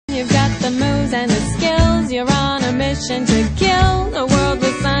eyes and the skills. You're on a mission to kill the world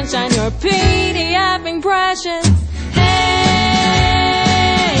with sunshine. You're PDFing precious. Hey,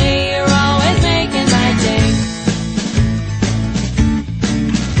 you're always making my day.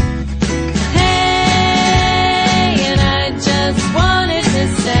 Hey, and I just wanted to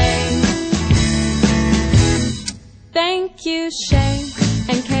say thank you, Shay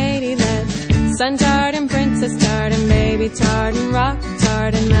and Katie, that Sun Tart and Princess Tart and Baby Tart and Rock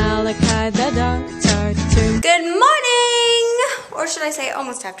Tart and Malachi the Dog Tart too. Good morning! Or should I say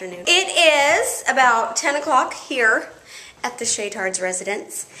almost afternoon. It is about 10 o'clock here at the Shaytards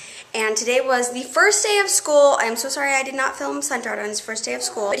residence. And today was the first day of school. I'm so sorry I did not film Sun Tart on his first day of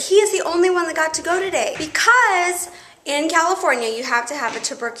school. But he is the only one that got to go today. Because in California you have to have a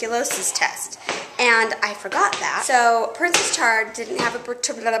tuberculosis test. And I forgot that. So Princess Tart did not have a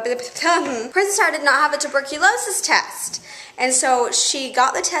tuberculosis test. And so she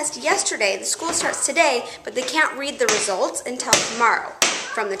got the test yesterday. The school starts today, but they can't read the results until tomorrow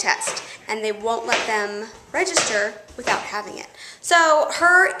from the test. And they won't let them register without having it. So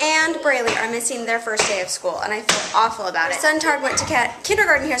her and Braylee are missing their first day of school, and I feel awful about it. Sun Tart went to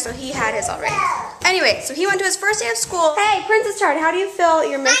kindergarten here, so he had his already. Anyway, so he went to his first day of school. Hey, Princess Tart, how do you feel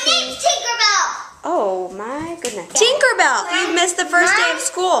you're missing? My name's Tinkerbell. Oh my goodness. Tinkerbell, you missed the first day of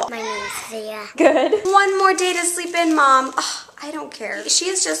school. My name's Zia. Good. One more day to sleep in, Mom. Oh, I don't care. She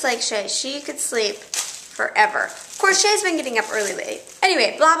is just like Shay. She could sleep forever. Of course, Shay's been getting up early late.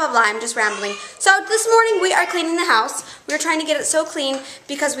 Anyway, blah, blah, blah. I'm just rambling. So this morning we are cleaning the house. We are trying to get it so clean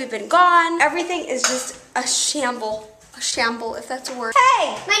because we've been gone. Everything is just a shamble. A shamble, if that's a word.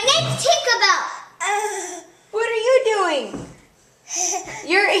 Hey! My name's Tinkerbell. What are you doing?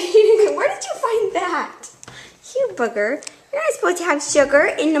 You're eating. Where did you find that? You booger. You're not supposed to have sugar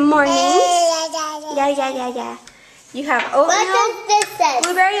in the morning. Yeah. You have oatmeal. What does this say?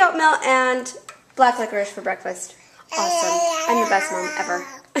 Blueberry oatmeal and black licorice for breakfast. Awesome. I'm the best mom ever.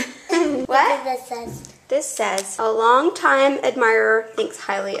 What does this say? This says, a long-time admirer thinks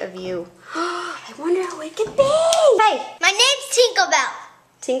highly of you. I wonder who it could be. Hey. My name's Tinkerbell.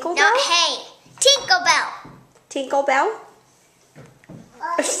 Tinkerbell? Not hey. Tinkerbell. Tinkerbell?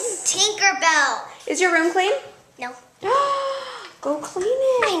 Tinkerbell. Is your room clean? No. Go clean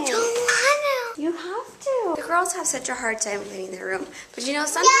it. I don't want to. You have to. The girls have such a hard time cleaning their room. But you know,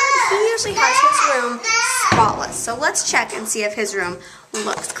 sometimes he usually has his room spotless. So let's check and see if his room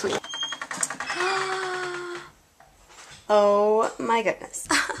looks clean. Oh my goodness.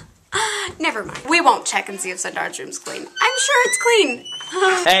 Never mind. We won't check and see if Sundar's room's clean. I'm sure it's clean.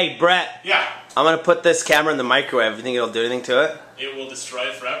 Hey, Brett. Yeah. I'm gonna put this camera in the microwave. You think it'll do anything to it? It will destroy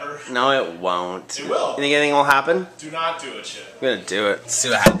it forever. No, it won't. It will. You think anything will happen? Do not do it, shit. I'm gonna do it. See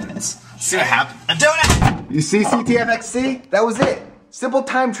what happens. See what happens. I'm doing it! You see CTFXC? That was it. Simple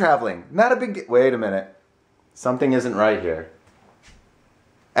time traveling. Not a big... Wait a minute. Something isn't right here.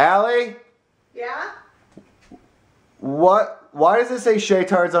 Allie? Yeah? What? Why does it say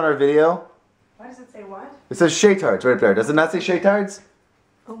Shaytards on our video? Why does it say what? It says Shaytards right up there. Does it not say Shaytards?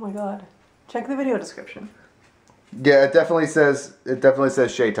 Oh my god. Check the video description. Yeah, it definitely says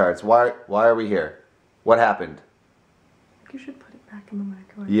Shaytards. Why are we here? What happened? You should put it back in the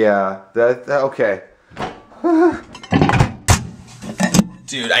microwave. Yeah, okay.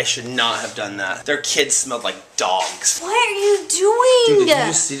 Dude, I should not have done that. Their kids smelled like dogs. What are you doing? Dude, did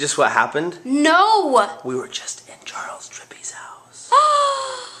you see just what happened? No. We were just in Charles Drippy's house.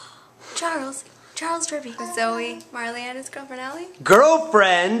 Charles Drippy. Zoe, Marley, and his girlfriend Allie.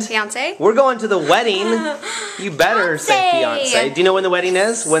 Girlfriend? Fiance? We're going to the wedding. You better say fiance. Do you know when the wedding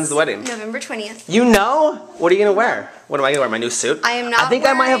is? When's the wedding? November 20th. You know? What are you gonna wear? What am I gonna wear? My new suit? I am not I think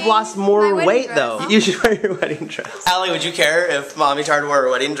I might have lost more my wedding weight dress. though. You should wear your wedding dress. Allie, would you care if Mommy Tard wore her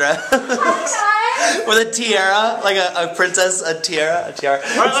wedding dress? With a tiara? Like a princess, a tiara? A tiara.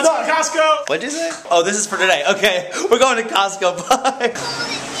 Alright, let's go to Costco! What'd you say? Oh, this is for today. Okay, we're going to Costco. Bye.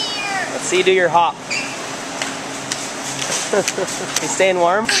 Let's see you do your hop. You staying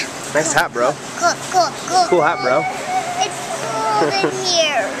warm? Nice hat, bro. Cool. Cool hat, bro. It's cold in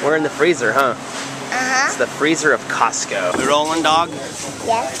here. We're in the freezer, huh? Uh-huh. It's the freezer of Costco. We rolling, dog?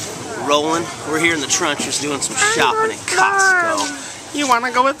 Yes. Rolling. We're here in the trenches doing some shopping at Costco. You want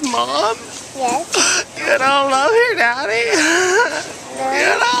to go with Mom? Yes. You don't love your daddy? You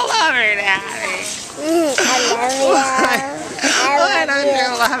don't love your daddy? I love you. Why don't you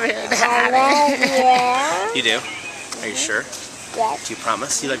love your daddy? I love you. You do? Are you sure? Yes. Do you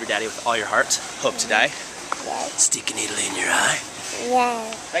promise? You love your daddy with all your heart? Hope to die? Yes. Stick a needle in your eye?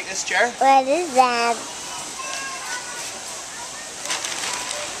 Yes. Like this chair? What is that?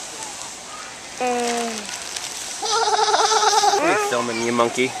 What are you filming, you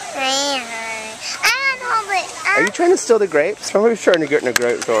monkey? I Are you trying to steal the grapes? Somebody's trying to get in the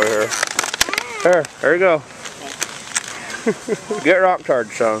grapes over here. Here you go. Get Rock-Tard,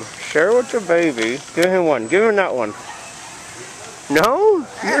 son. Share with your baby. Give him one. Give him that one. No?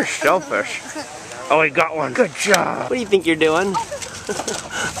 You're selfish. Oh, he got one. Good job. What do you think you're doing?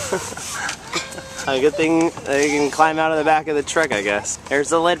 A good thing you can climb out of the back of the truck, I guess. There's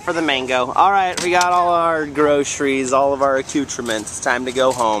the lid for the mango. All right, we got all our groceries, all of our accoutrements. It's time to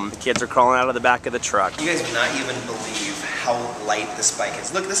go home. The kids are crawling out of the back of the truck. You guys would not even believe how light this bike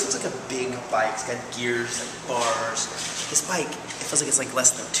is. Look, this looks like a big bike. It's got gears, like bars. This bike, it feels like it's like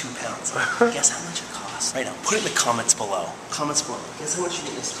less than 2 pounds. Guess how much it costs? Right now, put it in the comments below. Comments below. Guess how much you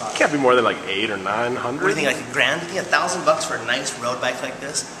think this costs? It can't be more than like 800 or 900. What do you think, like $1,000? You think $1,000 for a nice road bike like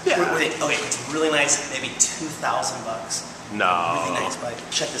this? Yeah. What do you think? Okay, it's really nice, maybe $2,000. No. Really nice bike.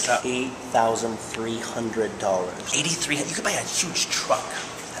 Check this out. $8,300. 83. You could buy a huge truck.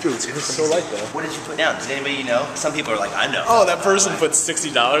 Dude, it's so light though. What did you put down? Does anybody know? Some people are like, I know. Oh, that person put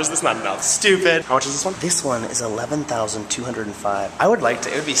 $60. That's not enough. Stupid. How much is this one? This one is $11,205. I would like to.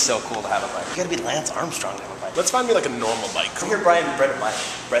 It would be so cool to have a bike. You gotta be Lance Armstrong to have a bike. Let's find me like a normal bike. Come here, Brian. Brett a bike.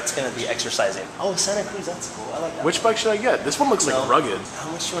 Brett's gonna be exercising. Oh, Santa Cruz. That's cool. I like that. Which bike should I get? This one looks like rugged. How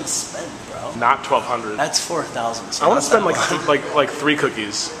much do you want to spend, bro? Not 1,200. That's 4,000. So I want to spend like 3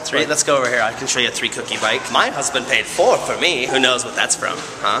 cookies. 3. Let's go over here. I can show you a 3 cookie bike. My husband paid 4 for me. Who knows what that's from?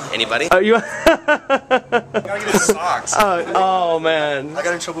 Huh? Anybody? You? I gotta get his socks. Oh man. I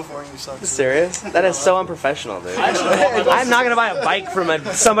got in trouble for wearing your socks. Serious? That is so unprofessional, dude. I'm not gonna buy a bike from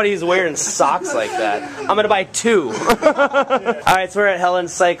somebody who's wearing socks like that. I'm gonna buy 2. Alright, so we're at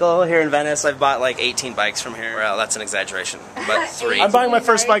Helen's Cycle here in Venice. I've bought like 18 bikes from here. Well, that's an exaggeration, but 3. I'm buying my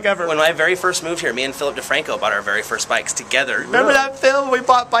first bike ever. When I very first moved here, me and Philip DeFranco bought our very first bikes together. Remember that, Phil? We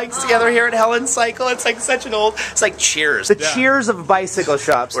bought bikes together here at Helen's Cycle. It's like such an old, it's like Cheers. The Cheers of bicycle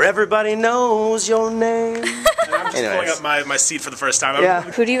shops, where everybody knows your name. I'm just pulling up my seat for the first time. Yeah.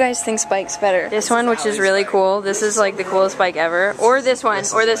 Who do you guys think's bike's better? This one, which is really cool. This is like the coolest bike ever. Or this one,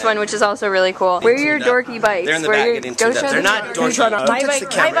 which is also really cool. Where are your dorky bikes? They're in the back getting tuned up. They're not dorky. Don't touch the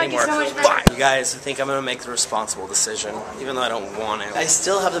camera anymore. You guys, I think I'm gonna make the responsible decision, even though I don't want to. I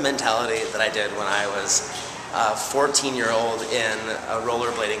still have the mentality that I did when I was a 14-year-old in a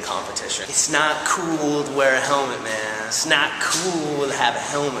rollerblading competition. It's not cool to wear a helmet, man. It's not cool to have a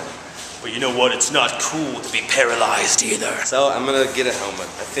helmet. But you know what? It's not cool to be paralyzed either. So I'm gonna get a helmet.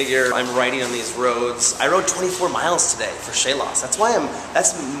 I figure I'm riding on these roads. I rode 24 miles today for Shay Loss. That's one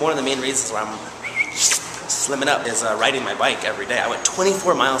of the main reasons why I'm slimming up is riding my bike every day. I went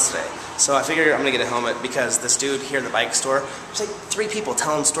 24 miles today. So I figured I'm gonna get a helmet because this dude here in the bike store, there's like 3 people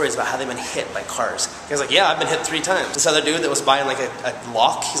telling stories about how they've been hit by cars. He was like, yeah, I've been hit 3 times. This other dude that was buying like a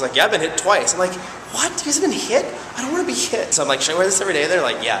lock, he's like, yeah, I've been hit twice. I'm like, what? You guys have been hit? I don't wanna be hit. So I'm like, should I wear this every day? They're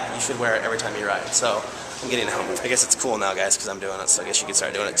like, yeah, you should wear it every time you ride. So I'm getting a helmet. I guess it's cool now, guys, because I'm doing it. So I guess you can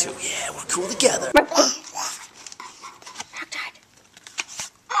start doing it too. Yeah, we're cool together.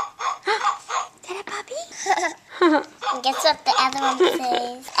 Guess what the other one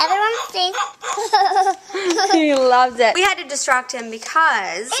says? Other one says. He loves it. We had to distract him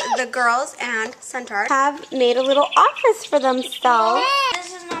because the girls and Shaytards have made a little office for themselves.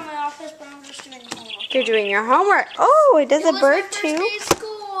 This is not my office, but I'm just doing homework. You're doing your homework. Oh, it does a bird too. It was my first day of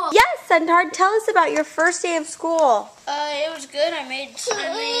school. Yes, Shaytard, tell us about your first day of school. It was good. I made 2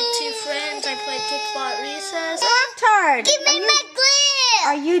 friends. I played kickball at recess. Shaytard, Give me my glue.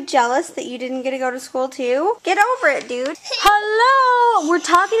 are you jealous that you didn't get to go to school too? Get over it, dude. Hello, we're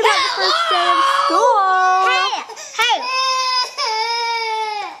talking about the first day of school. Hey.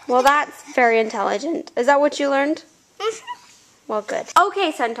 Well, that's very intelligent. Is that what you learned? Well, good.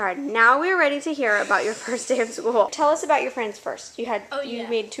 Okay, Shaytard, now we're ready to hear about your first day of school. Tell us about your friends first. You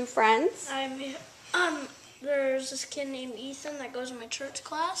made 2 friends? There's this kid named Ethan that goes in my church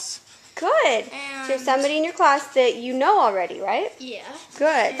class. Good. So somebody in your class that you know already, right? Yeah.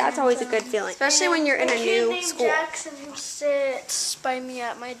 Good. That's always a good feeling, especially when you're in a new school. Jackson sits by me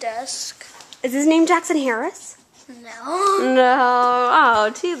at my desk. Is his name Jackson Harris? No. No.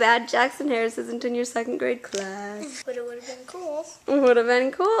 Oh, too bad. Jackson Harris isn't in your 2nd grade class. But it would have been cool. It would have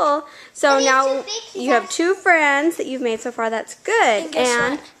been cool. So now you have 2 friends that you've made so far. That's good.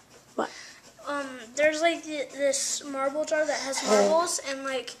 And what? There's like this marble jar that has marbles, and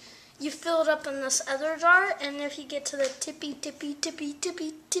like you fill it up in this other jar, and if you get to the tippy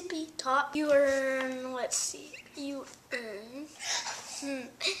top, you earn, let's see, you earn a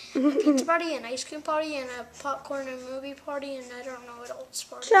pizza party, an ice cream party, and a popcorn and movie party, and I don't know what else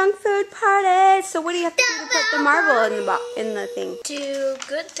party. Junk food party. So what do you have to do to put the marble in the thing? Do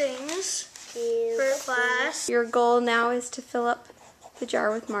good things for class. Your goal now is to fill up the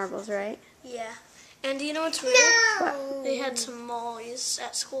jar with marbles, right? Yeah. And do you know what's weird? No. They had tamales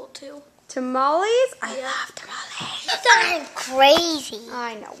at school too. Tamales? I love tamales. I'm crazy.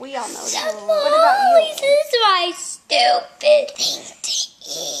 I know. We all know that. What about you? This is my stupid thing to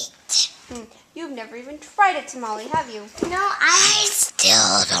eat. You've never even tried a tamale, have you? No, I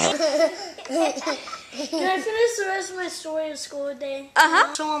still don't. Can I finish the rest of my story of school today?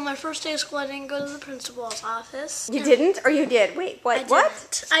 Uh-huh. So on my first day of school, I didn't go to the principal's office. You didn't? Or you did? Wait,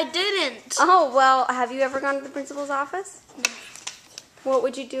 what? I didn't. Oh, well, have you ever gone to the principal's office? No. What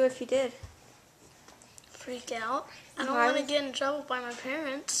would you do if you did? Freak out. I don't want to get in trouble by my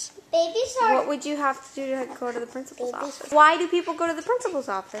parents. What would you have to do to go to the principal's office? Why do people go to the principal's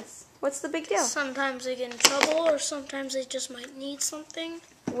office? What's the big deal? Sometimes they get in trouble, or sometimes they just might need something.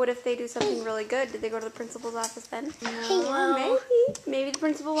 What if they do something really good? Did they go to the principal's office then? No. Maybe the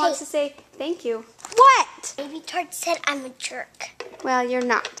principal wants to say thank you. What? Baby Tart said I'm a jerk. Well, you're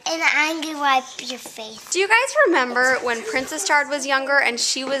not. And I'm going to wipe your face. Do you guys remember when Princess Tard was younger and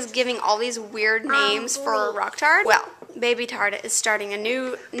she was giving all these weird names for Rock Tard? Well, Baby Tard is starting a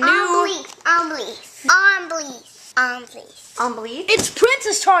new... Unbelief. It's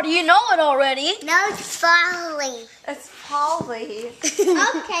Princess Tard. You know it already. No, it's Folly. It's Polly.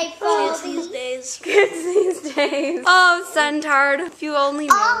 Okay, Folly. Kids these days. Kids these days. Oh, Sun Tard, if you only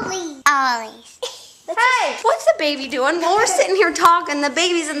knew. Ollie. Hey, what's the baby doing? Well, we're sitting here talking. The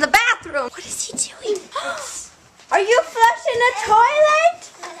baby's in the bathroom. What is he doing? Are you flushing the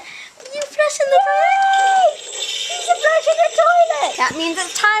toilet? Are you flushing the toilet? He's flushing the toilet. That means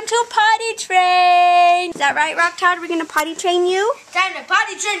it's time to potty train. Is that right, Rock Tard? We're going to potty train you? Time to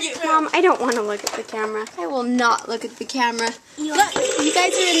potty train you. Mom, I don't want to look at the camera. I will not look at the camera. Look, you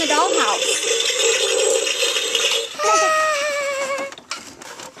guys are in the dollhouse.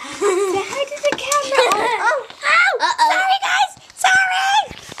 Say hi to the camera. Sorry, guys. Sorry.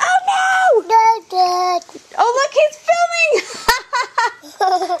 Oh, no. Oh, look, he's filming.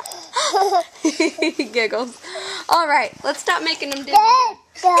 He giggles. All right, let's stop making him do it.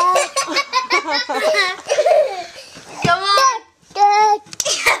 Come on.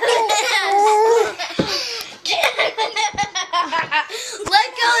 Let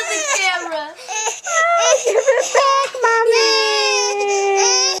go of the camera. Give it back, Mommy.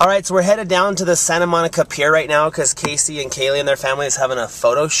 All right, so we're headed down to the Santa Monica Pier right now because Casey and Kaylee and their family is having a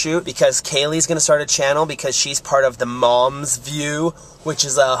photo shoot because Kaylee's going to start a channel because she's part of the Mom's View, which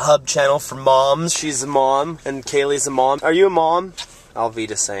is a hub channel for moms. She's a mom and Kaylee's a mom. Are you a mom?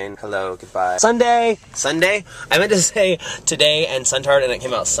 Alvita saying hello, goodbye. Sunday! I meant to say today and Suntard and it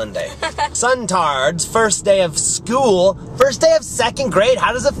came out Sunday. Suntard's first day of school, first day of second grade.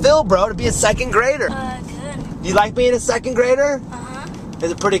 How does it feel, bro, to be a second grader? Good. Do you like being a second grader? Is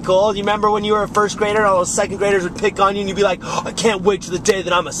it pretty cool? Do you remember when you were a first grader and all those second graders would pick on you and you'd be like, oh, I can't wait till the day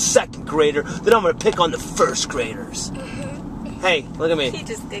that I'm a second grader, then I'm going to pick on the first graders. Hey, look at me. He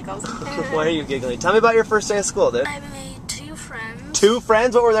just giggles. Why are you giggling? Tell me about your first day of school, dude. I made 2 friends. 2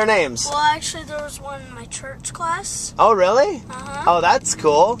 friends? What were their names? Well, actually, there was one in my church class. Oh, really? Oh, that's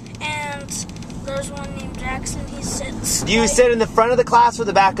cool. And there's one named Jackson. He sits... Do you sit in the front of the class or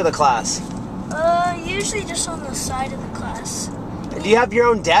the back of the class? Usually just on the side of the class. Do you have your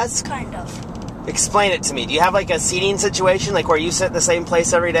own desk? Kind of. Explain it to me. Do you have like a seating situation, like where you sit in the same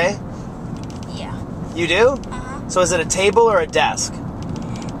place every day? Yeah. You do? So is it a table or a desk?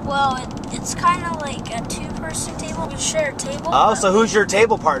 Well, it's kind of like a 2-person table. We share a table. Oh, so who's your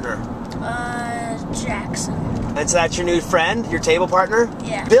table partner? Jackson. And so that's your new friend, your table partner?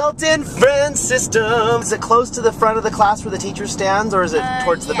 Yeah. Built-in friend system. Is it close to the front of the class where the teacher stands, or is it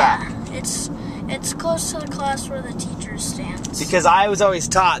towards the back? It's close to the class where the teacher stands. Because I was always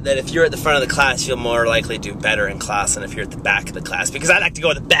taught that if you're at the front of the class, you'll more likely do better in class than if you're at the back of the class. Because I like to go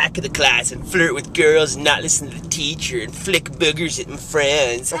at the back of the class and flirt with girls and not listen to the teacher and flick boogers at my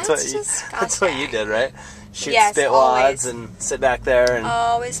friends. That's what you did, right? Shoot spitwads and sit back there and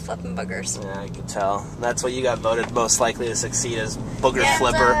always flipping boogers. Yeah, I could tell. That's what you got voted most likely to succeed as booger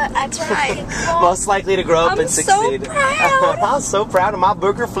flipper. That's right. Most likely to grow up and succeed. I'm so proud. I'm so proud of my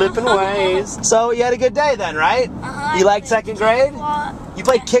booger flipping ways. So you had a good day then, right? You liked second grade? You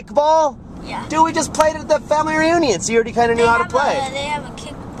played kickball? Yeah. Dude, we just played it at the family reunion, so you already kind of knew how to play. They have a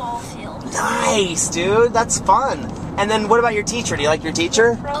kickball field. Nice, dude. That's fun. And then what about your teacher? Do you like your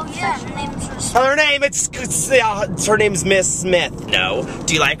teacher? Oh yeah, her name's her name's Miss Smith. No.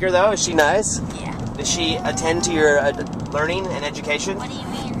 Do you like her though? Is she nice? Yeah. Does she attend to your learning and education? What do you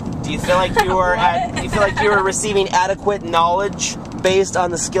mean? Do you feel like you were receiving adequate knowledge based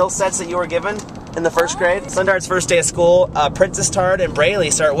on the skill sets that you were given in the first grade? Suntard's first day of school. Princess Tard and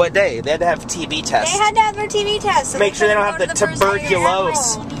Braylee start what day? They had to have TB tests. They had to have their TB tests. So make sure they don't have the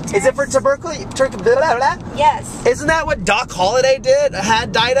tuberculosis. Is it for tuberculosis? Yes. Isn't that what Doc Holliday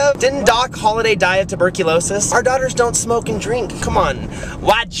died of? Didn't Doc Holliday die of tuberculosis? Our daughters don't smoke and drink. Come on.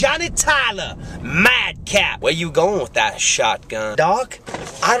 Why, Johnny Tyler, madcap. Where you going with that shotgun? Doc,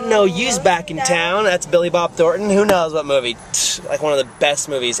 I don't know, you's back in town. That's Billy Bob Thornton. Who knows what movie? Like one of the best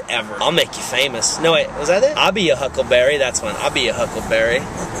movies ever. I'll make you famous. No, wait, was that it? I'll be a Huckleberry. That's one. I'll be a Huckleberry.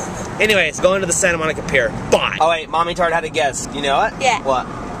 Anyways, going to the Santa Monica Pier. Bye. Oh wait, Mommy Tart had a guess. You know what? Yeah. What?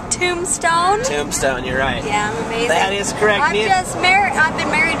 Tombstone. Tombstone, you're right. Yeah, I'm amazing. That is correct. I've been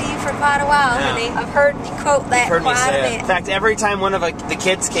married to you for quite a while, honey. I've heard you quote that quite a bit. In fact, every time one of the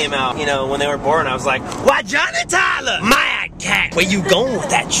kids came out, you know, when they were born, I was like, why, Johnny Tyler, mad cat, where you going with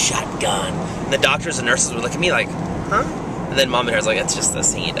that shotgun? And the doctors and nurses would look at me like, huh? And then Mom and Dad's like, that's just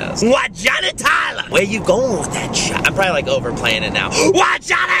this thing he does. What, Johnny Tyler? Where you going with that shot? I'm probably like overplaying it now. What,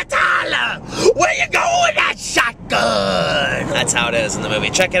 Johnny Tyler? Where you going with that shotgun? That's how it is in the movie.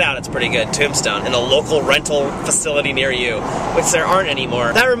 Check it out, it's pretty good. Tombstone, in a local rental facility near you, which there aren't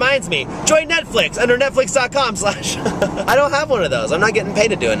anymore. That reminds me, join Netflix under netflix.com/ I don't have one of those. I'm not getting paid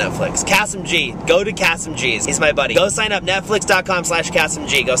to do a Netflix. Kasim G, go to Kasim G's. He's my buddy. Go sign up, netflix.com/ Kasim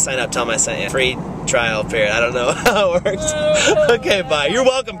G. Go sign up, tell him I sent you. Free trial period. I don't know how it works. Okay, bye. You're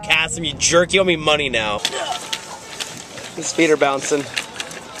welcome, Kasim, you jerk. You owe me money now. His feet are bouncing.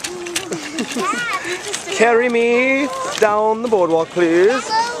 Carry me down the boardwalk, please.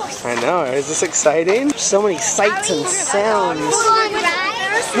 I know. Is this exciting? So many sights and sounds.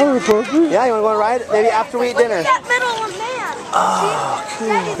 Yeah, you want to go on a ride? Maybe after we eat dinner. That metal man. Oh,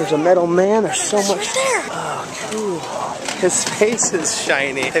 cool. There's a metal man. There's so much there. Oh, cool. His face is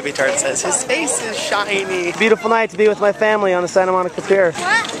shiny. Baby Tart says his face is shiny. Beautiful night to be with my family on the Santa Monica Pier.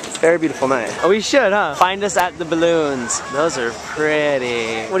 What? Very beautiful night. Oh, we should, huh? Find us at the balloons. Those are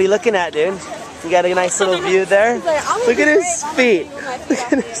pretty. What are you looking at, dude? You got a nice little view there? Look at his feet.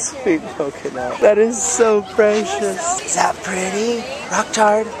 Look at his feet poking out. That is so precious. Is that pretty? Rock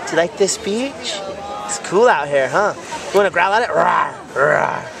Tard, do you like this beach? It's cool out here, huh? You want to growl at it? Rawr,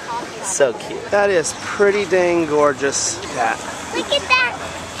 rawr. So cute. That is pretty dang gorgeous. Look at that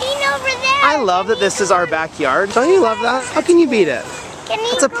scene over there. I love that this is our backyard. Don't you love that? How can you beat it?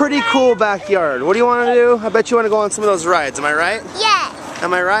 It's a pretty cool backyard. What do you want to do? I bet you want to go on some of those rides. Am I right? Yes.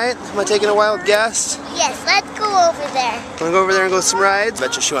 Am I right? Am I taking a wild guess? Yes, let's go over there. Want to go over there and go some rides?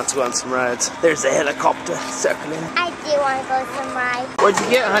 Bet you she wants to go on some rides. There's a helicopter circling. I do want to go some rides. What'd you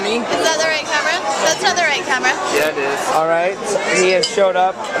get, honey? Is that the right camera? That's not the right camera. Yeah, it is. All right, he has showed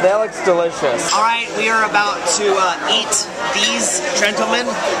up. That looks delicious. All right, we are about to eat these gentlemen.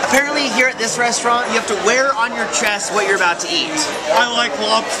 Apparently here at this restaurant, you have to wear on your chest what you're about to eat. I like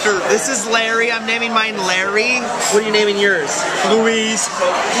lobster. This is Larry. I'm naming mine Larry. What are you naming yours? Louise.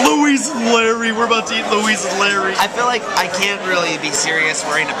 Louise and Larry. We're about to eat Louise and Larry. I feel like I can't really be serious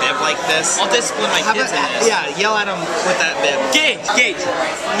wearing a bib like this. I'll discipline my kids in this. Yeah, yell at them with that bib. Gage,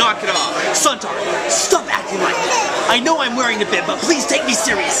 knock it off. Shaytards, stop acting like that. I know I'm wearing a bib, but please take me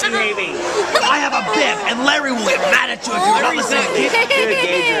seriously. I have a bib, and Larry will get mad at you if you're not listening. You're a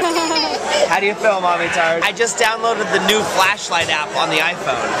gager. How do you feel, Mommy Tard? I just downloaded the new flashlight app on the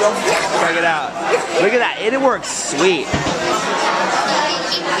iPhone. Check it out. Look at that. It works sweet.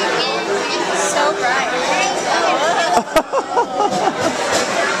 So bright.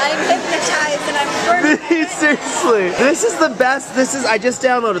 I'm hypnotized and I'm burning. Seriously. This is the best. I just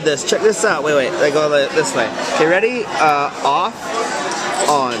downloaded this. Check this out. Wait. I go this way. Okay, ready? Off.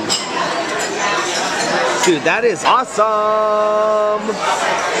 On. Dude, that is awesome.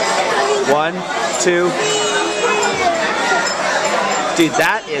 1, 2. Dude,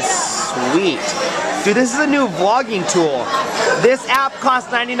 that is sweet. Dude, this is a new vlogging tool. This app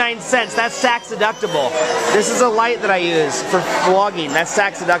costs 99 cents. That's tax deductible. This is a light that I use for vlogging. That's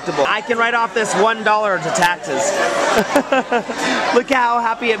tax deductible. I can write off this $1 to taxes. Look how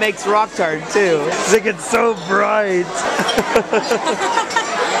happy it makes Rock Tard too. It's like it's so bright.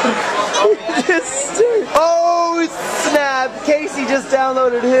 Oh snap! Casey just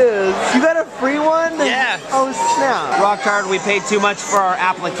downloaded his. You got a free one? Yeah. Oh snap! Rock Tard, we paid too much for our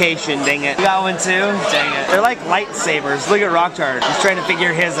application. Dang it. You got one too? Dang it. They're like lightsabers. Look at Rock Tard. He's trying to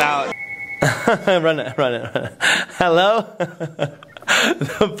figure his out. Run it. Hello?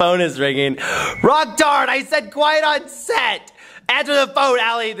 The phone is ringing. Rock Tard, I said quiet on set. Answer the phone,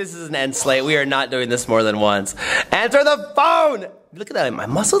 Allie. This is an end slate. We are not doing this more than once. Answer the phone. Look at that. My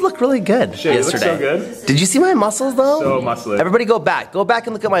muscles look really good yesterday. Look so good. Did you see my muscles though? So muscly. Everybody go back. Go back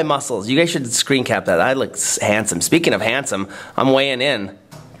and look at my muscles. You guys should screen cap that. I look handsome. Speaking of handsome, I'm weighing in.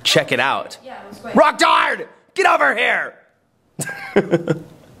 Check it out. Yeah, it was great. Rock Tard! Get over here!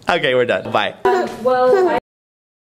 Okay, we're done. Bye.